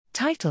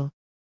Title: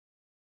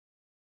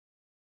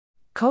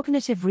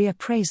 Cognitive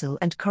reappraisal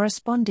and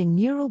corresponding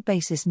neural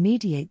basis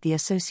mediate the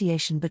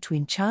association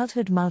between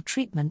childhood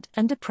maltreatment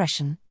and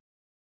depression.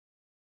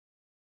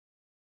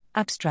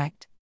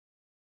 Abstract.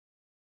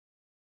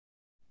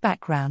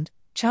 Background: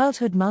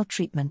 childhood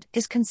maltreatment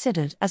is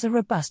considered as a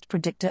robust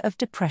predictor of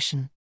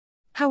depression.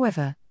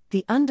 However,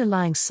 the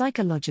underlying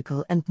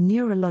psychological and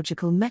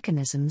neurological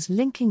mechanisms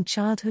linking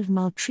childhood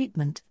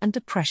maltreatment and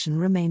depression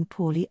remain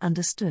poorly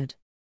understood.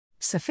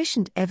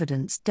 Sufficient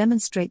evidence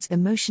demonstrates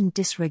emotion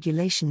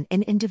dysregulation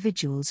in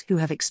individuals who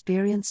have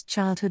experienced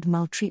childhood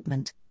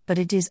maltreatment, but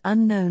it is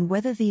unknown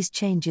whether these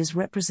changes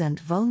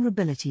represent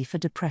vulnerability for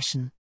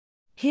depression.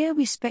 Here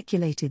we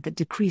speculated that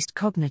decreased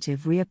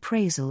cognitive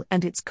reappraisal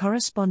and its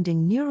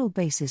corresponding neural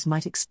basis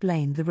might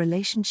explain the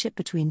relationship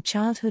between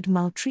childhood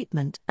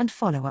maltreatment and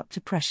follow-up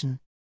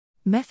depression.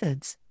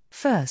 Methods: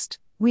 first,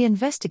 we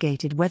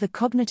investigated whether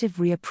cognitive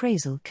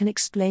reappraisal can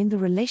explain the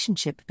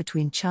relationship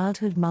between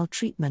childhood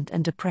maltreatment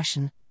and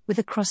depression, with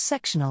a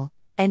cross-sectional,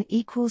 n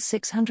equals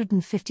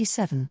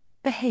 657,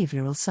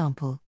 behavioral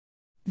sample.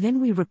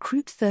 Then we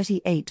recruit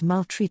 38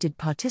 maltreated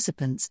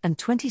participants and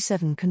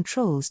 27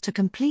 controls to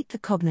complete the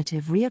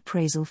cognitive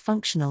reappraisal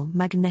functional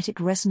magnetic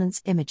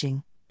resonance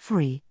imaging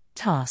 (FRE)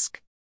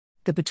 task.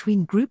 The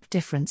between-group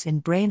difference in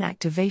brain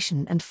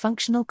activation and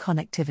functional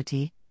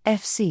connectivity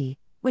 (FC)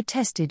 were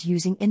tested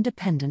using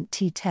independent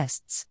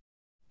t-tests.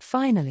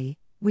 Finally,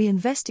 we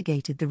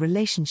investigated the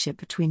relationship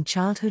between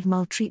childhood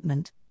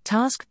maltreatment,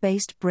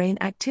 task-based brain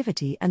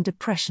activity and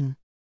depression.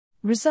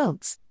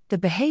 Results: the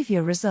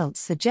behavior results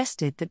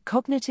suggested that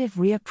cognitive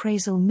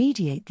reappraisal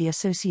mediate the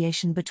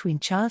association between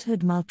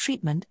childhood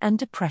maltreatment and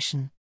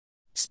depression.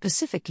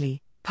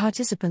 Specifically,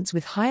 participants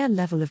with higher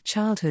level of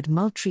childhood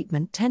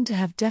maltreatment tend to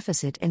have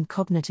deficit in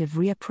cognitive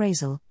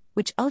reappraisal,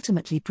 which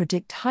ultimately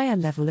predict higher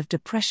level of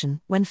depression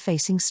when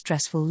facing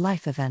stressful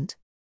life event.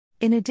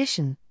 In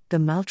addition, the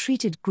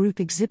maltreated group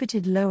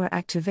exhibited lower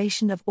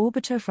activation of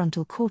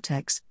orbitofrontal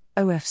cortex,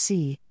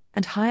 OFC,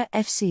 and higher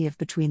FC of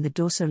between the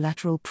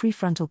dorsolateral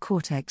prefrontal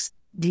cortex,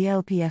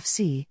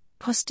 DLPFC,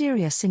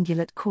 posterior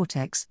cingulate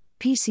cortex,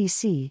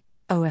 PCC,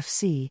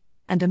 OFC,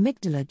 and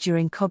amygdala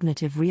during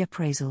cognitive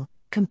reappraisal,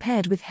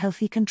 compared with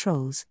healthy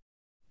controls.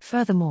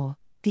 Furthermore,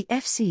 the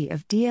FC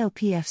of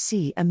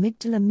DLPFC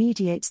amygdala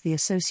mediates the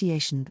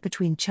association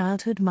between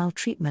childhood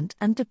maltreatment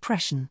and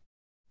depression.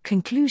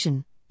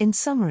 Conclusion: in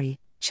summary,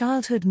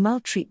 childhood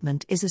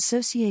maltreatment is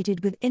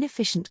associated with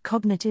inefficient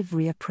cognitive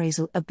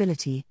reappraisal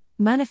ability,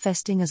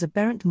 manifesting as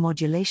aberrant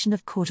modulation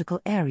of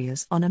cortical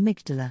areas on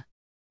amygdala.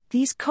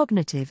 These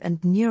cognitive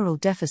and neural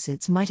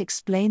deficits might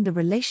explain the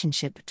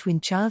relationship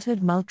between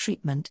childhood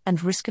maltreatment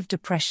and risk of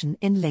depression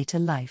in later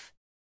life.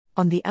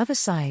 On the other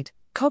side,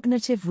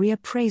 cognitive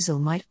reappraisal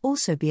might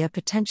also be a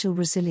potential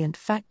resilient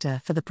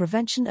factor for the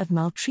prevention of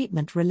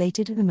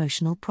maltreatment-related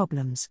emotional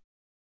problems.